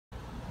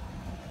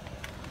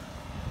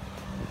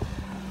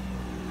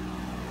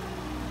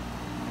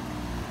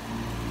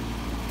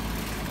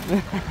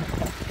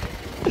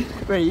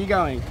Where are you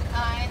going?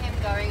 I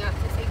am going up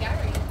to see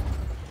Gary.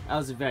 That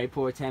was a very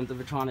poor attempt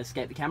of trying to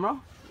escape the camera.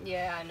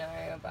 Yeah, I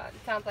know, but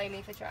can't blame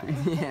me for trying.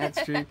 Yeah,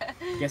 that's true.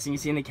 Guessing you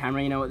see in the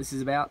camera, you know what this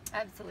is about?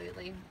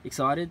 Absolutely.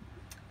 Excited?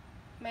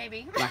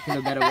 Maybe. Lack of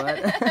a better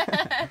word.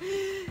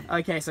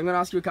 Okay, so I'm going to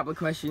ask you a couple of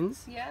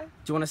questions. Yeah. Do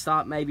you want to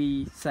start,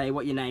 maybe say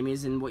what your name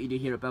is and what you do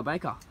here at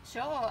Belbaker?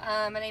 Sure.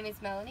 My name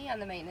is Melanie. I'm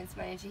the maintenance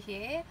manager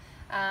here.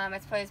 I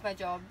suppose my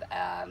job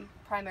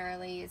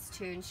primarily is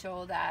to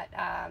ensure that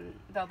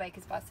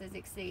Belbaker's buses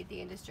exceed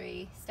the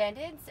industry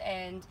standards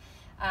and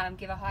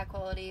give a high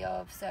quality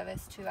of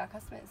service to our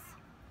customers.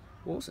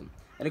 Awesome.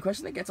 And a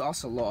question that gets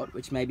asked a lot,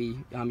 which maybe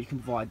you can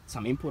provide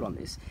some input on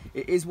this,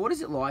 is what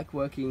is it like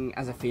working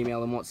as a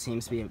female in what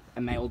seems to be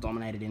a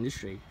male-dominated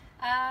industry?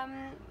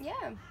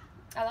 Yeah,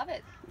 I love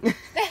it. Do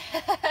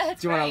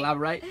you want to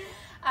elaborate?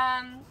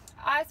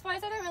 I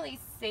suppose I don't really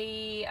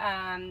see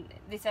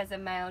this as a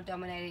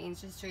male-dominated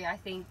industry. I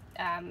think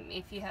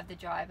if you have the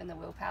drive and the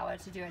willpower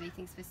to do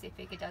anything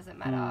specific, it doesn't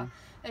matter.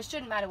 It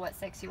shouldn't matter what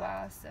sex you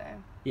are. So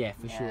yeah,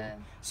 for sure.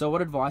 So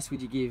what advice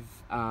would you give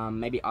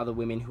maybe other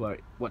women who are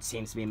what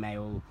seems to be a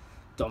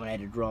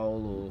male-dominated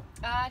role?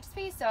 Or just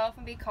be yourself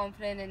and be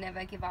confident and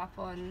never give up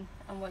on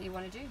what you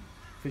want to do.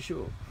 For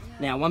sure.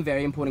 Yeah. Now, one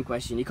very important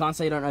question. You can't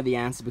say you don't know the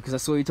answer because I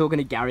saw you talking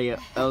to Gary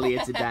earlier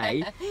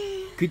today.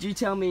 Could you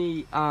tell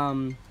me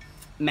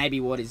maybe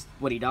what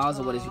he does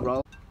or what his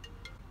role?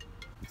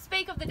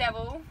 Speak of the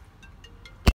devil.